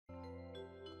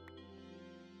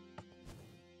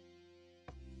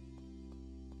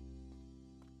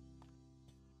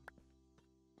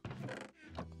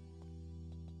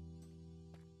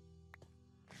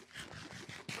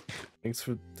Thanks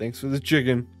for the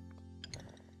chicken.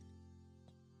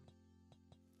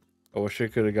 I wish I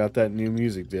could have got that new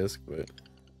music disc, but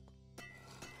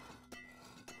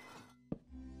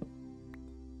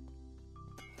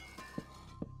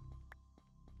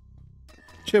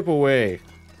chip away.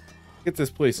 Get this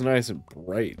place nice and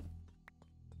bright.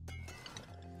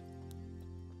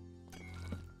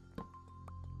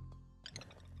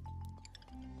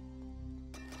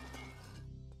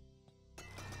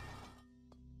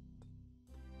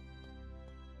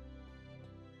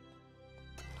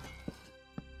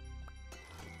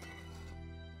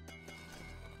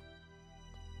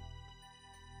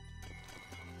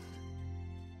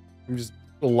 I'm just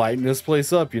lighting this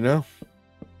place up, you know?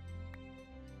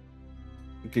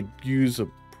 We could use a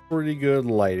pretty good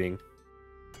lighting.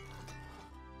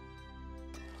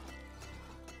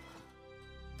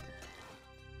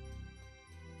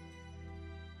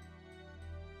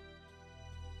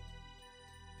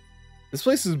 This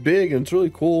place is big and it's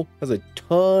really cool. Has a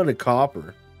ton of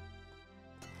copper.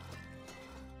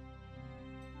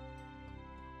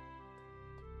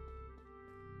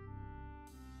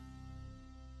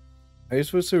 I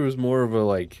just wish there was more of a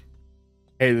like,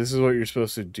 hey, this is what you're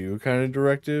supposed to do kind of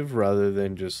directive rather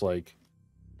than just like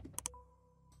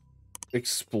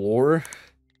explore.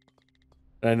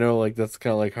 And I know like that's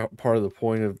kind of like part of the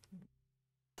point of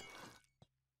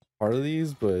part of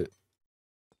these, but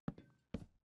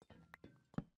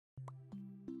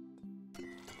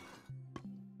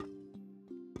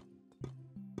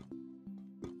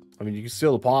I mean, you can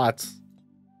steal the pots.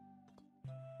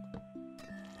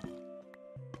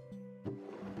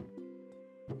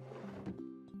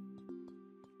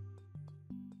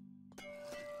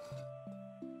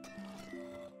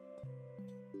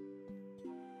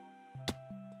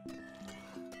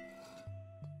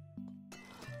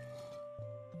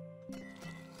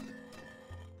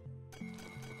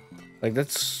 Like,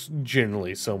 that's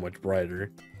generally so much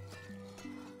brighter.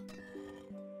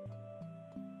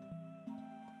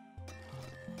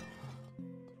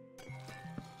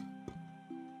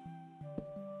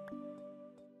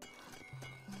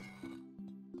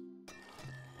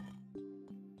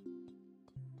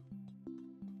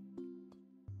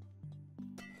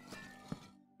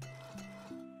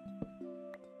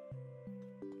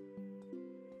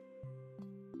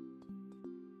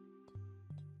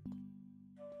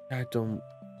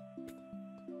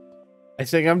 I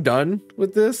think I'm done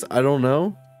with this. I don't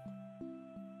know.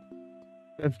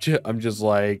 I'm just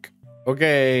like,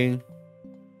 okay.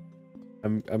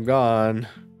 I'm gone.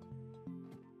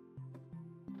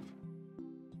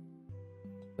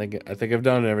 I think I've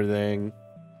done everything.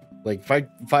 Like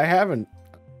if I haven't,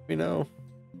 you know,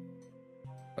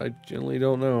 I generally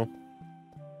don't know.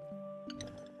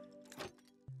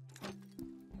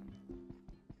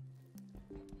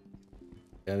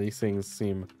 Yeah, these things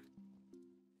seem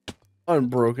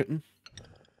unbroken.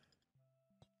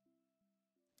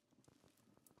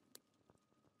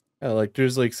 Yeah, like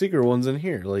there's like secret ones in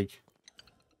here. Like,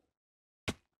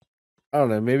 I don't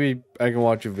know. Maybe I can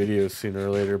watch a video sooner or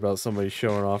later about somebody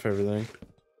showing off everything.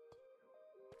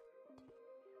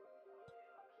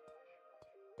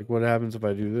 Like, what happens if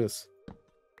I do this?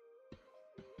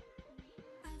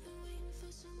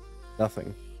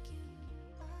 Nothing.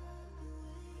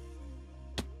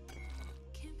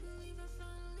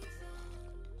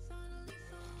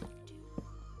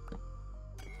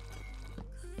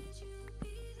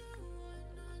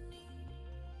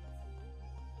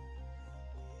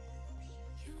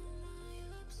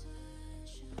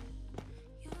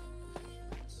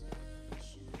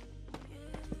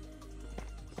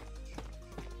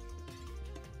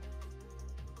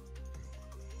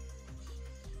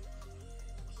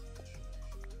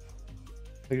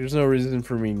 Like, there's no reason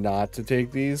for me not to take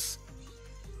these.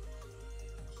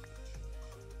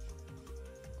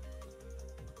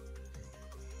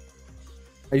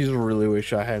 I just really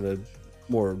wish I had a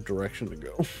more direction to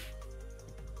go.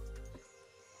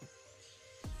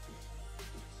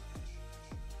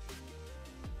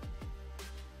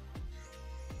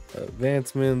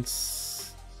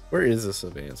 Advancements. Where is this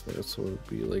advancement? So it would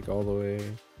be like all the way.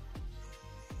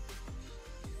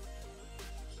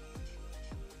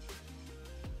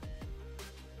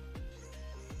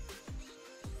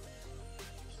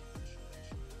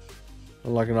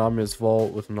 Unlock an ominous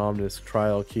vault with an ominous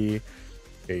trial key.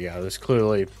 Okay, yeah, there's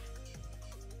clearly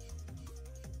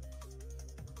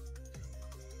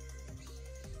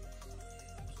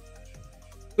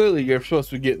you're supposed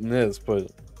to be getting this,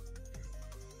 but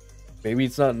maybe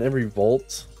it's not in every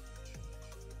vault,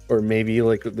 or maybe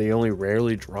like they only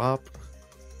rarely drop.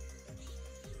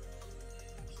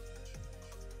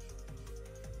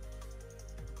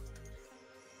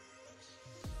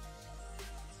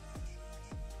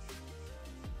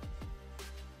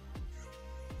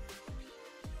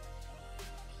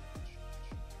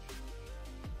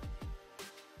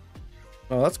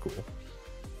 Oh, that's cool.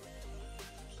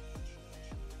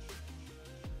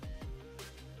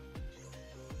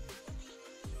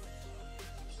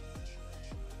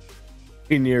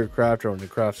 Be near a crafter when he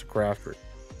crafts a crafter.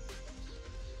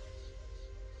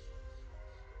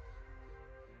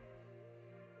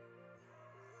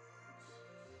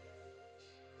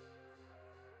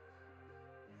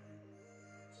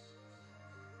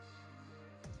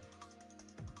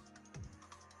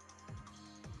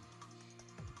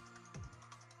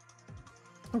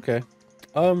 Okay.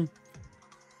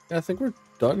 I think we're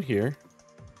done here,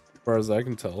 as far as I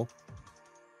can tell.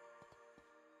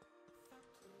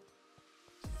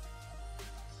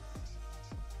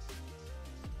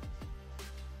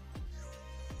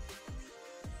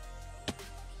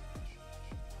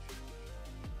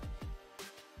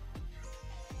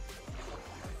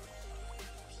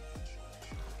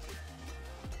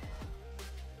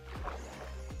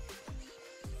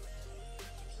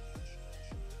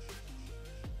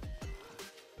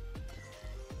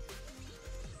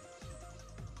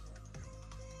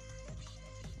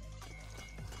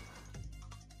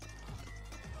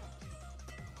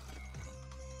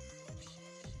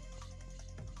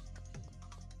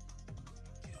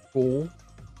 Cool.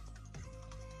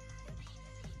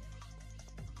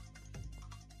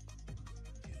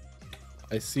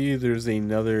 I see there's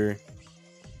another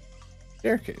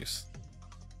staircase.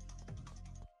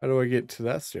 How do I get to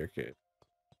that staircase?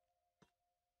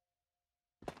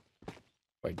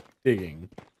 By digging.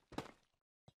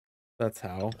 That's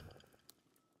how.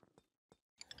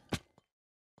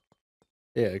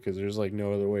 Yeah, because there's like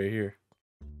no other way here.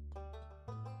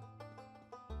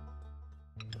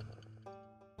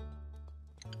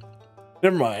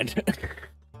 Never mind.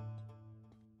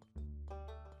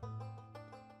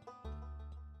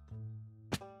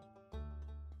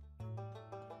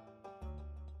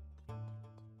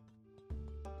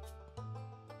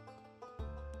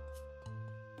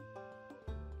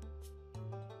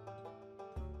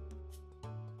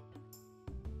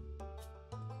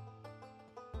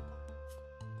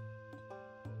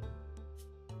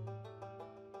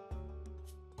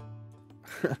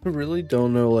 I really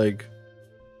don't know, like,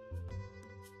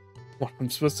 what I'm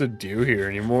supposed to do here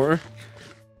anymore.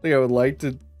 Like, I would like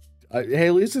to... hey,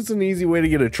 at least it's an easy way to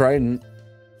get a trident.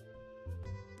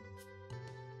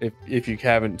 If you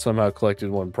haven't somehow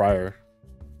collected one prior.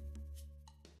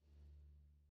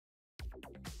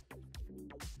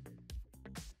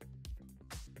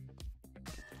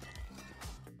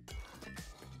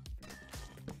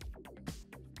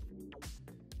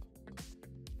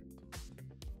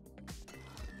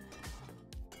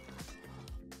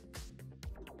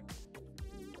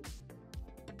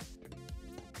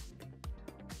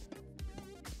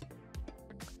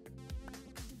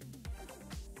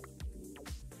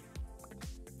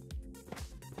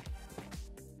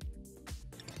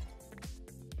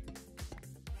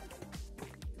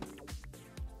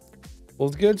 Well,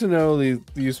 it's good to know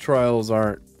these trials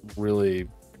aren't really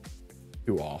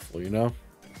too awful, you know?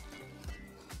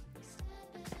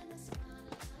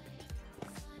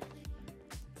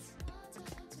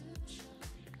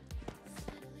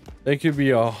 They could be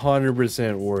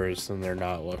 100% worse than they're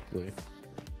not, luckily.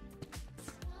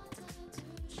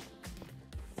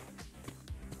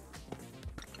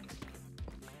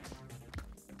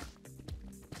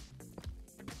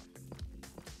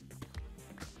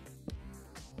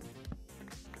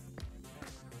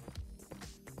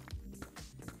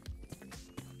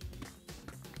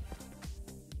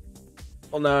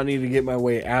 Well, now I need to get my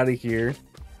way out of here.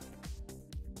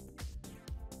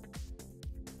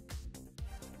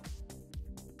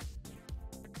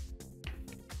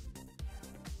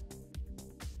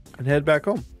 And head back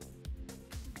home.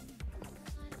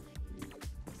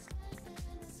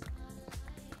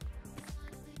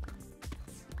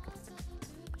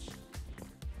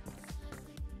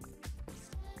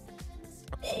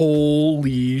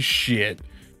 Holy shit.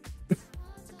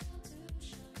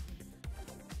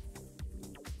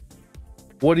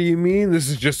 What do you mean? This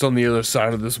is just on the other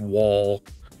side of this wall.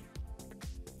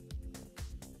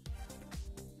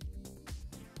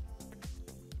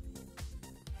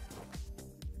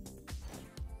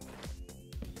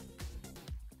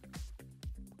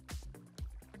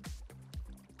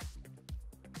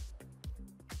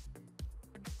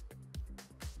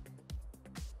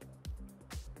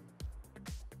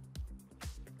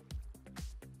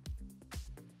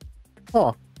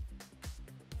 Huh.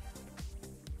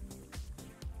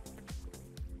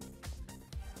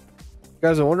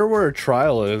 Guys, I wonder where a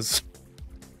trial is.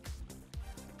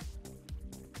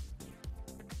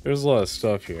 There's a lot of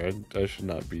stuff here. I should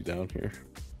not be down here.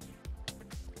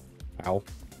 Ow.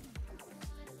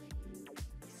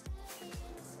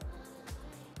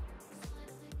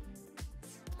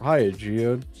 Hi,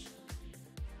 Geode.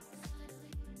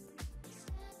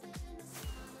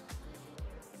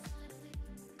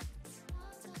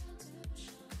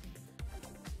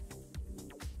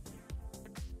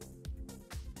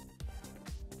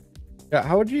 Yeah,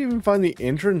 how would you even find the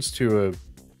entrance to a...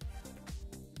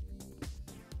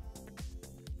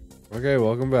 Okay,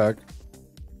 welcome back.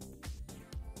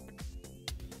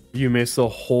 You missed the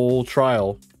whole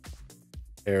trial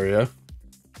area.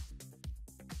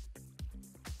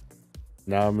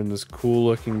 Now I'm in this cool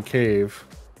looking cave.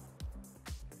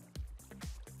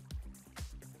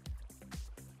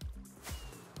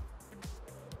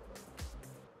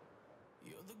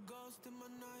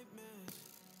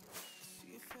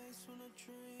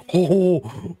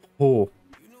 Oh, oh.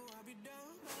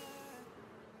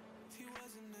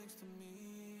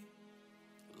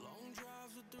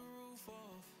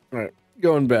 All right,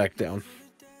 going back down.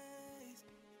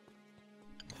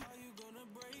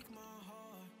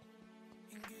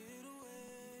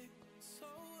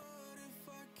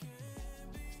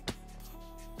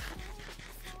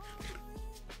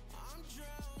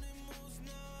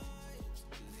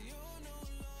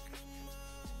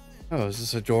 Oh, is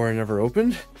this a door I never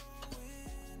opened?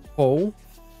 Oh.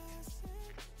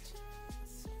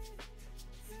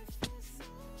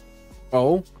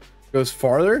 Oh, goes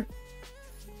farther?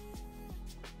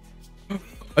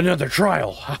 Another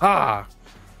trial. Haha.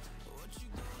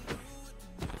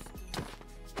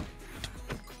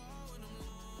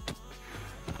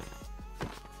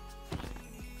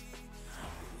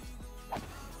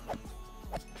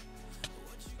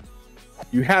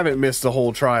 You haven't missed the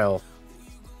whole trial.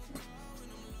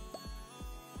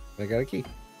 I got a key.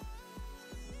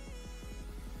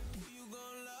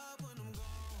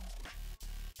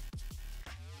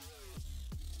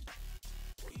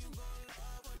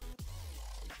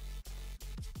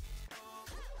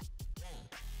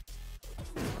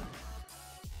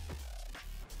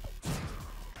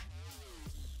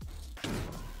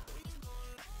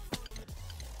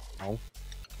 Ow.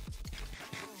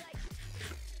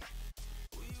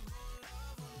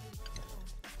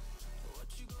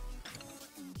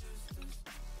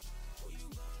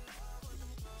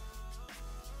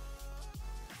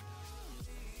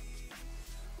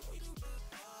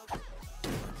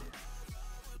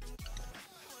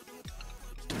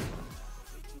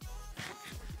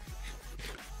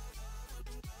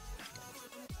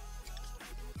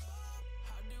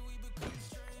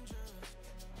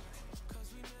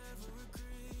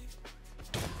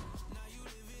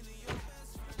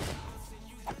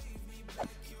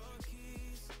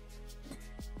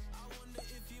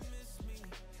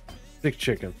 Thick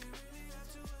chicken.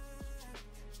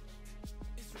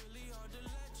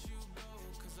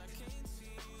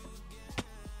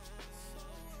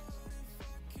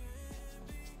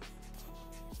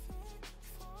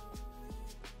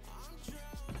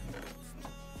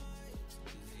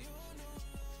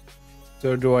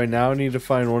 So do I now need to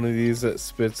find one of these that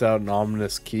spits out an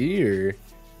ominous key, or?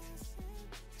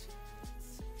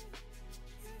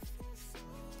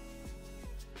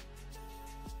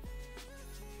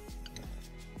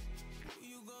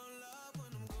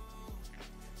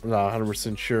 I'm not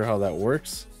 100% sure how that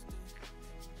works.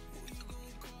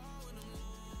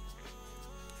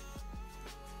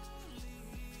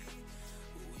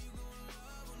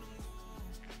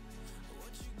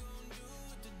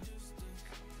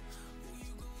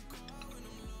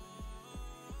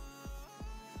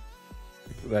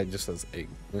 That just says egg.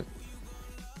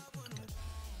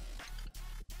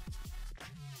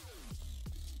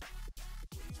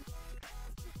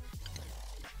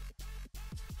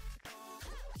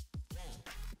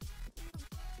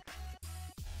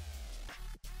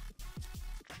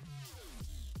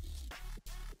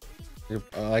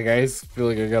 Like, I feel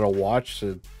like I gotta watch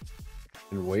it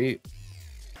and wait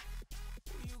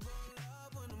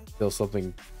till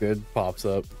something good pops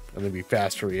up and then be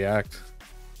fast to react.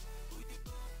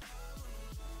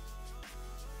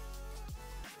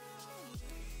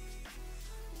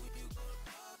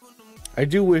 I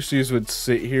do wish these would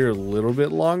sit here a little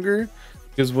bit longer,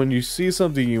 because when you see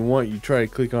something you want, you try to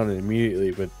click on it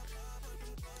immediately, but it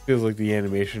feels like the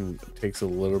animation takes a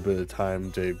little bit of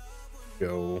time to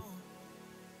go,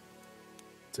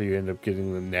 so you end up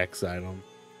getting the next item.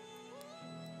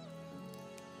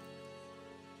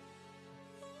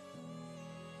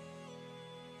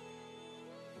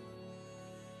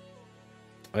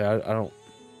 I don't.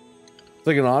 It's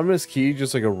like an ominous key,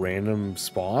 just like a random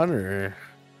spawn, or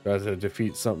do I have to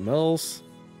defeat something else?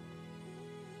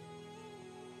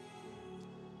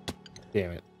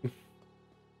 Damn it.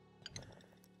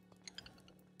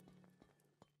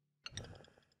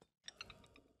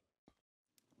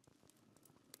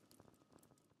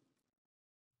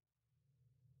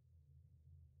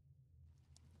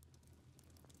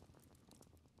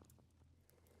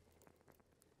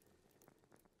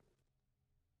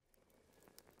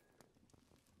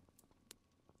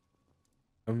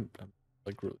 I'm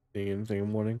like really seeing anything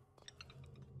I'm wanting.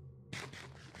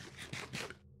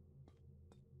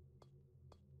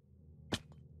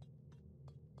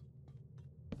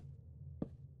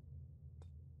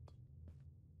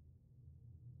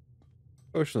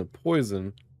 Potion of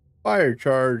poison. Fire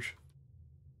charge.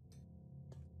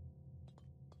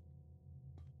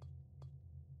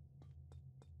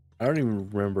 I don't even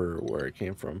remember where it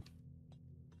came from.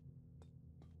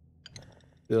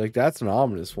 They're like, that's an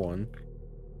ominous one.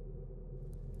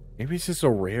 Maybe it's just a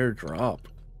rare drop.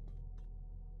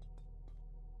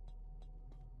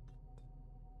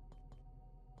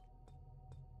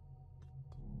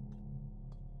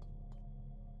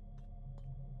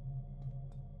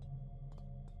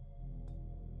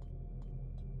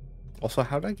 Also,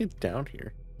 how did I get down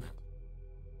here?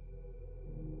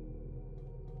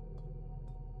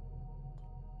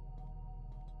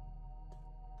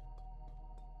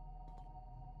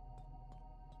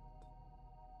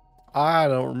 I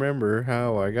don't remember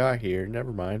how I got here.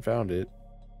 Never mind, found it.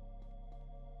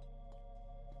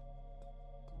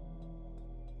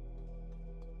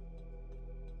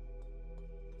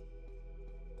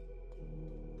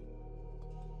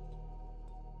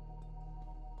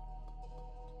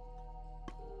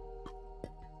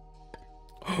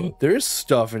 There's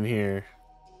stuff in here.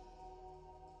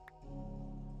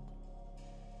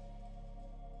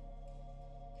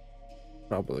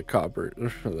 Not with the copper.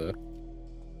 The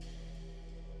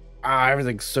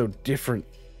everything's so different.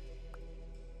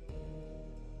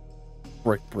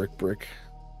 Brick, brick, brick.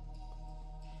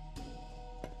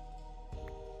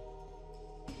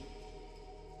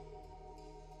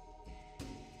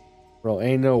 Bro,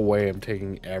 ain't no way I'm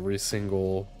taking every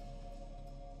single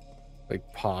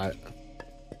like pot.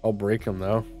 I'll break them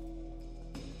though.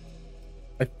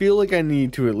 I feel like I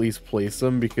need to at least place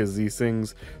them because these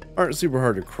things aren't super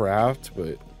hard to craft,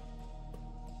 but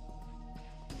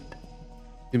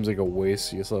seems like a waste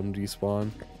to just let them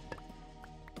despawn.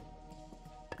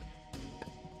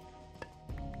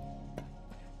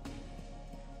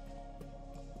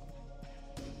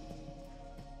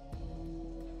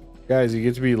 Guys, you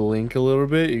get to be Link a little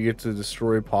bit. You get to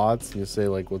destroy pots and you say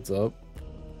like, what's up?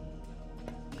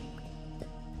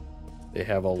 They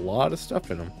have a lot of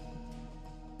stuff in them.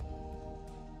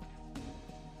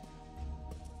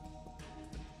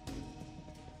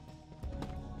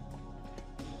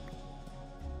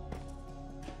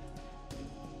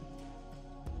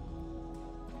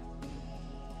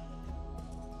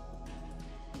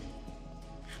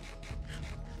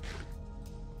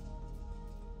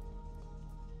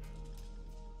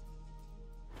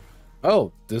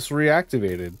 Oh, this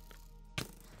reactivated.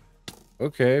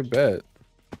 Okay, bet.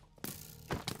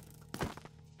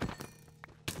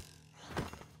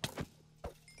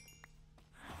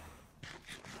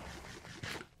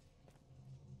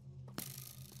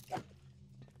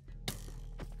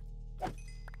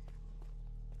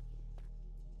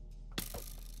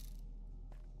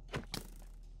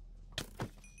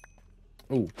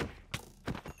 Oh.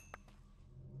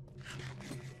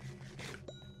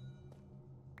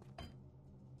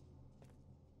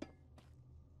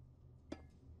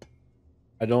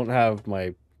 I don't have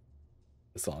my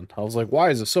this on. I was like, why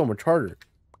is it so much harder?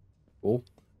 Cool.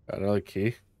 Got another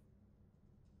key.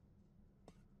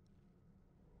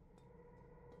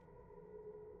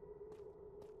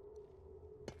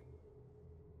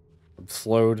 I'm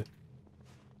slowed.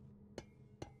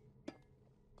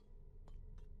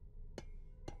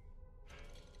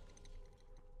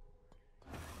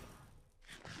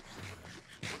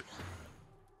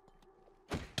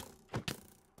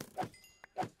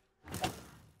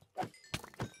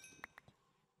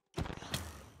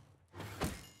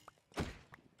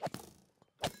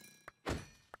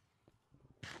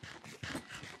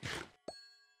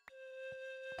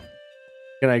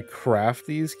 Can I craft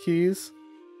these keys?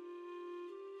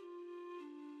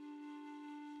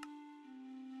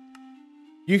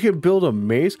 You can build a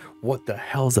maze? What the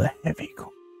hell's a heavy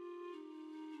core?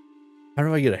 How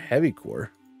do I get a heavy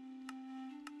core?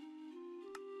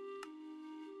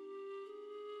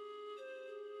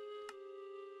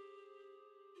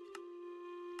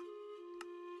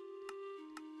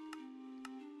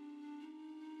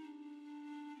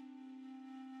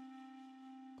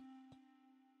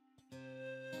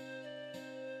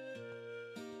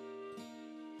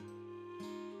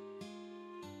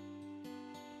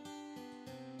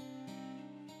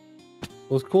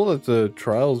 Well, it's cool that the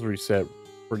trials reset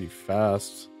pretty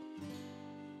fast.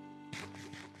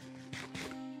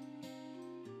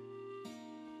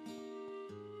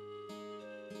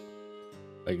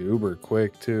 Like uber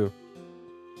quick too.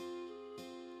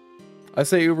 I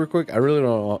say uber quick. I really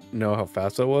don't know how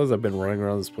fast I was. I've been running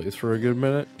around this place for a good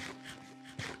minute.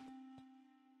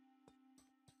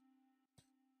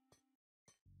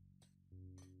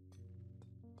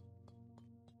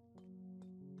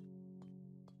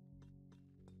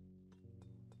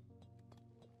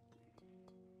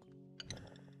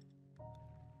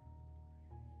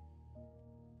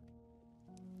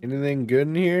 Anything good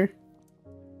in here?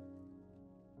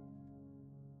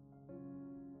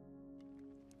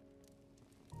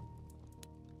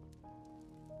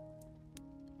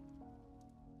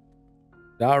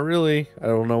 Not really. I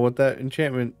don't know what that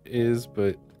enchantment is,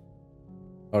 but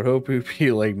I would hope it'd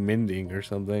be like mending or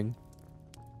something.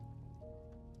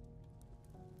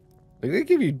 Like they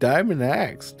give you diamond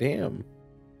axe. Damn.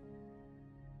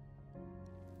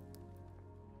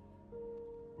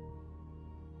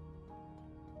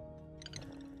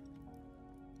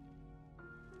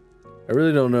 I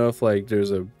really don't know if like there's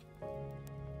a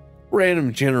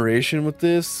random generation with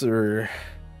this or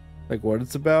like what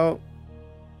it's about.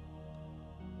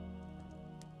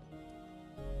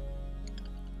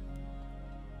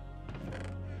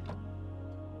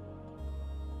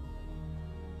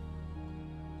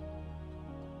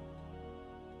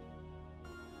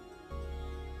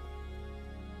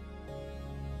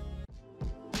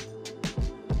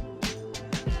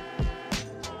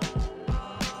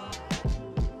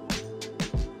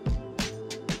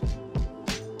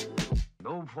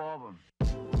 No problem.